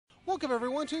Welcome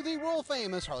everyone to the world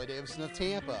famous Harley Davidson of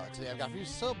Tampa. Today I've got for you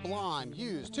sublime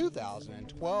used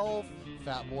 2012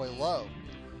 FatBoy Low.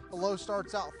 The Low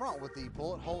starts out front with the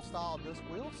bullet hole style disc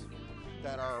wheels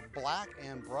that are black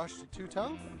and brushed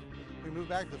two-tone. We move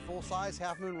back to the full-size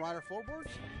Half Moon Rider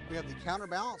floorboards. We have the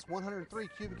counterbalance 103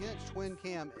 cubic inch twin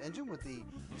cam engine with the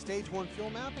Stage 1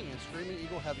 fuel mapping and Screamin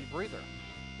Eagle heavy breather.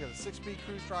 We have a 6-speed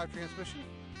cruise drive transmission,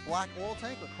 black oil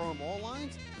tank with chrome oil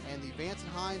lines, and the Vance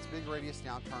Hines big radius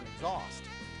downturn exhaust.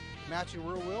 Matching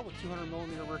rear wheel with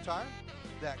 200mm rear tire,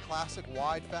 that classic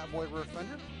wide FatBoy rear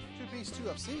fender, two-piece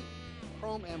 2-up seat,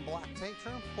 chrome and black tank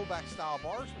trim, pullback style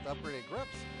bars with upgraded grips.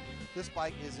 This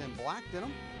bike is in black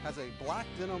denim, has a black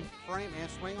denim frame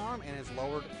and swing arm, and is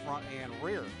lowered front and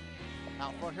rear.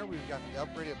 Out front here we've got the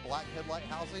upgraded black headlight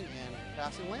housing and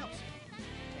passing lamps.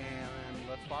 And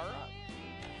let's fire up.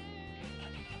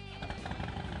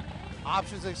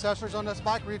 Options and accessories on this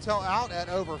bike retail out at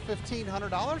over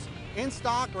 $1,500. In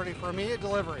stock, ready for immediate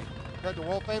delivery. Head to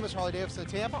world famous Harley Davidson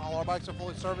Tampa. All our bikes are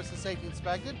fully serviced and safety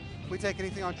inspected. We take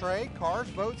anything on trade: cars,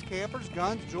 boats, campers,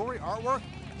 guns, jewelry, artwork.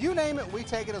 You name it, we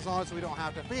take it as long as we don't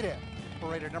have to feed it.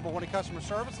 We're rated #1 in customer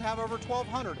service and have over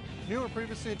 1,200 new and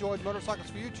previously enjoyed motorcycles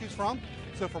for you to choose from.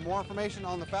 So for more information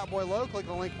on the FatBoy Low, click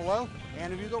the link below. And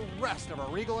to view the rest of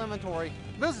our Regal inventory,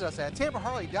 visit us at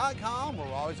TampaHarley.com. We're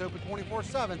always open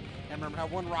 24/7. And remember to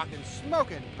have one rockin',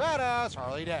 smokin', badass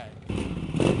Harley day.